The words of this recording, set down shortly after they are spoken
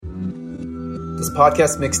This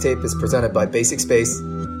podcast mixtape is presented by Basic Space,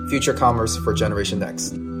 future commerce for Generation Next.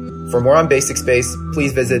 For more on Basic Space,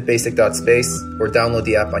 please visit basic.space or download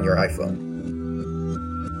the app on your iPhone.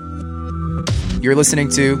 You're listening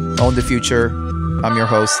to Own the Future. I'm your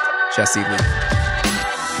host, Jesse Lee.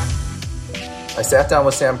 I sat down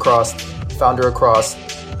with Sam Cross, founder of Cross,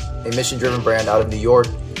 a mission-driven brand out of New York.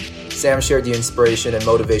 Sam shared the inspiration and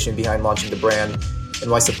motivation behind launching the brand and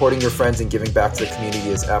why supporting your friends and giving back to the community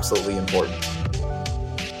is absolutely important.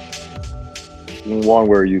 One,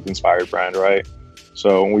 we're a youth-inspired brand, right?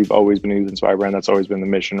 So we've always been a youth-inspired brand. That's always been the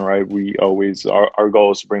mission, right? Our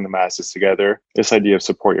goal is to bring the masses together. This idea of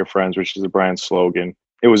support your friends, which is a brand slogan.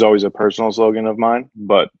 It was always a personal slogan of mine,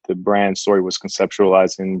 but the brand story was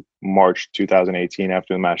conceptualized in March 2018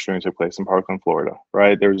 after the mass shooting took place in Parkland, Florida,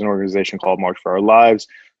 right? There was an organization called March for Our Lives,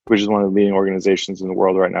 which is one of the leading organizations in the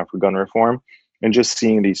world right now for gun reform. And just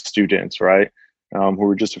seeing these students, right, who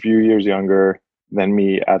were just a few years younger than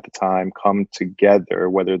me at the time come together,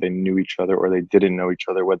 whether they knew each other or they didn't know each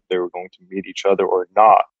other, whether they were going to meet each other or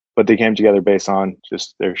not. But they came together based on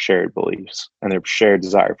just their shared beliefs and their shared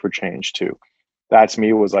desire for change too. That to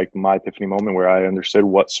me was like my epiphany moment where I understood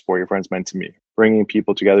what Support Your Friends meant to me. Bringing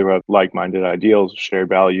people together who have like-minded ideals, shared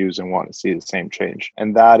values, and want to see the same change.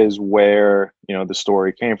 And that is where, the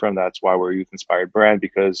story came from. That's why we're a youth-inspired brand,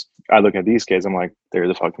 because I look at these kids, I'm like, they're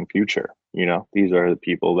the fucking future. These are the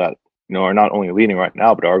people that are not only leading right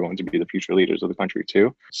now, but are going to be the future leaders of the country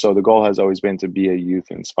too. So the goal has always been to be a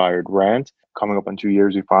youth-inspired brand. Coming up on 2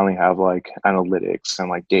 years, we finally have like analytics and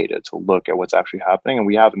like data to look at what's actually happening. And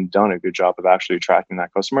we haven't done a good job of actually tracking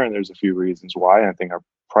that customer. And there's a few reasons why. I think our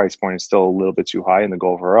price point is still a little bit too high. And the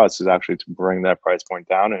goal for us is actually to bring that price point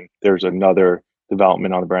down. And there's another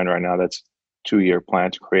development on the brand right now that's 2-year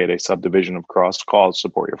plan to create a subdivision of Cross called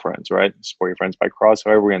Support Your Friends, right? Support Your Friends by Cross,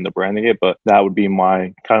 however we end up branding it. But that would be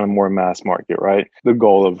my kind of more mass market, right? The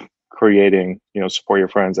goal of creating, Support Your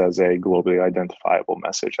Friends as a globally identifiable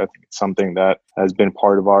message. I think it's something that has been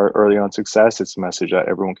part of our early on success. It's a message that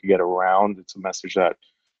everyone can get around. It's a message that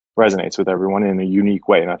resonates with everyone in a unique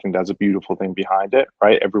way. And I think that's a beautiful thing behind it,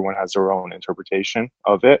 right? Everyone has their own interpretation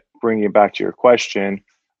of it. Bringing it back to your question,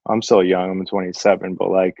 I'm still young, I'm 27,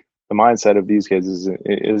 but like the mindset of these kids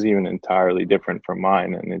is even entirely different from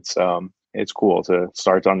mine. And it's cool to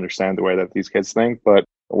start to understand the way that these kids think, but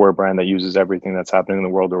we're a brand that uses everything that's happening in the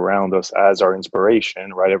world around us as our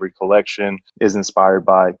inspiration, right? Every collection is inspired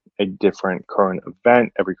by a different current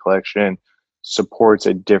event. Every collection supports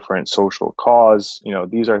a different social cause.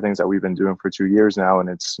 These are things that we've been doing for 2 years now, and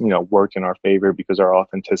it's, worked in our favor because our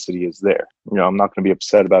authenticity is there. I'm not going to be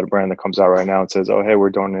upset about a brand that comes out right now and says, oh, hey,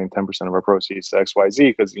 we're donating 10% of our proceeds to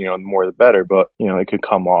XYZ because, the more the better, but, it could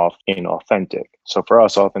come off inauthentic. So for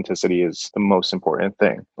us, authenticity is the most important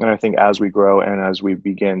thing. And I think as we grow and as we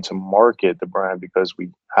begin to market the brand, because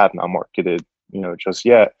we have not marketed, just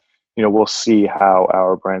yet, we'll see how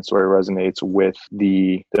our brand story resonates with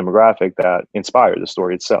the demographic that inspired the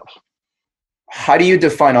story itself. How do you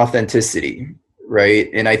define authenticity, right?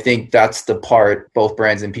 And I think that's the part both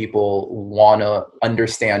brands and people want to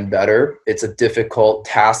understand better. It's a difficult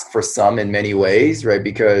task for some in many ways, right?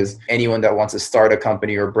 Because anyone that wants to start a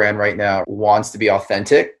company or brand right now wants to be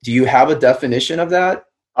authentic. Do you have a definition of that?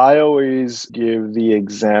 I always give the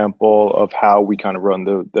example of how we kind of run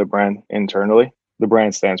the brand internally. The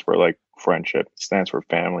brand stands for like friendship, it stands for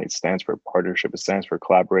family, it stands for partnership, it stands for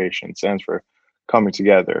collaboration, it stands for coming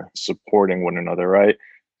together, supporting one another, right?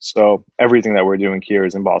 So everything that we're doing here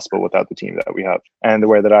is impossible without the team that we have. And the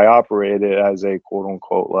way that I operate it as a quote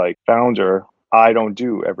unquote like founder, I don't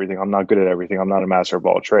do everything. I'm not good at everything. I'm not a master of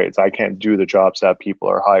all trades. I can't do the jobs that people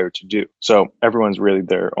are hired to do. So everyone's really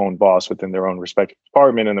their own boss within their own respective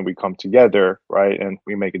department. And then we come together, right? And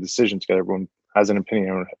we make a decision together. Everyone has an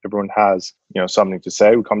opinion. Everyone has, something to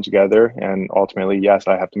say. We come together and ultimately, yes,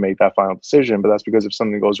 I have to make that final decision, but that's because if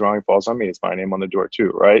something goes wrong, it falls on me. It's my name on the door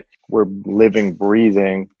too, right? We're living,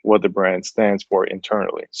 breathing what the brand stands for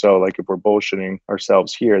internally. So like if we're bullshitting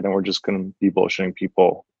ourselves here, then we're just going to be bullshitting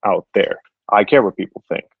people out there. I care what people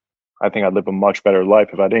think. I think I'd live a much better life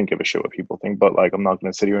if I didn't give a shit what people think, but like, I'm not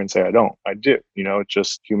going to sit here and say I don't. I do, it's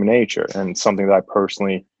just human nature and something that I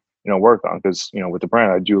personally work on because, with the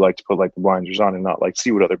brand, I do like to put like the blinders on and not like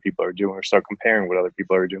see what other people are doing or start comparing what other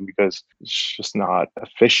people are doing because it's just not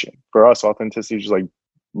efficient. For us, authenticity is just like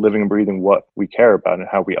living and breathing what we care about and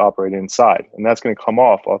how we operate inside. And that's going to come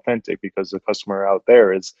off authentic because the customer out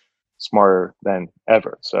there is smarter than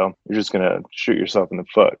ever. So you're just going to shoot yourself in the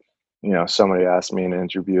foot. Somebody asked me in an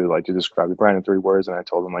interview, like to describe the brand in 3 words. And I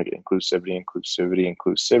told them like inclusivity.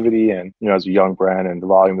 And, as a young brand and the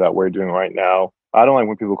volume that we're doing right now, I don't like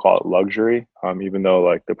when people call it luxury, even though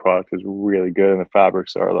like the product is really good and the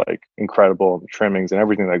fabrics are like incredible, the trimmings and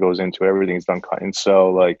everything that goes into it, everything's done cut and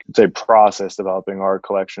sew. Like it's a process developing our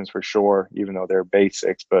collections for sure, even though they're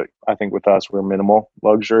basics. But I think with us, we're minimal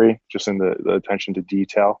luxury, just in the attention to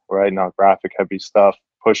detail, right? Not graphic heavy stuff,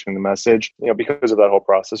 pushing the message. Because of that whole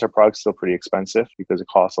process, our product's still pretty expensive because it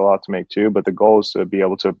costs a lot to make too. But the goal is to be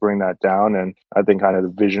able to bring that down. And I think kind of the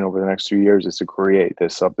vision over the next 2 years is to create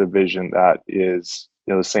this subdivision that is,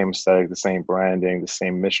 the same aesthetic, the same branding, the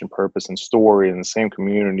same mission, purpose, and story, and the same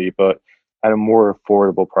community, but at a more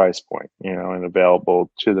affordable price point, and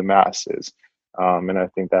available to the masses. And I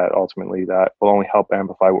think that ultimately that will only help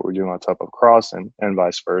amplify what we're doing on top of Cross and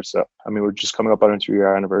vice versa. I mean, we're just coming up on a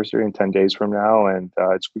 2-year anniversary in 10 days from now. And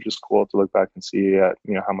it's just cool to look back and see,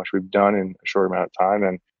 how much we've done in a short amount of time.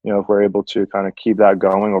 And, if we're able to kind of keep that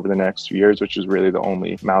going over the next 2 years, which is really the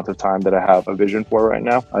only amount of time that I have a vision for right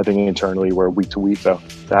now. I think internally we're week to week. So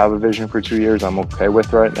to have a vision for 2 years, I'm okay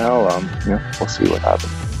with right now. We'll see what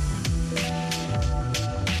happens.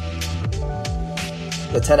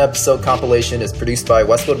 The 10-episode compilation is produced by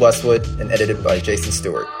Westwood and edited by Jason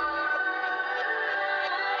Stewart.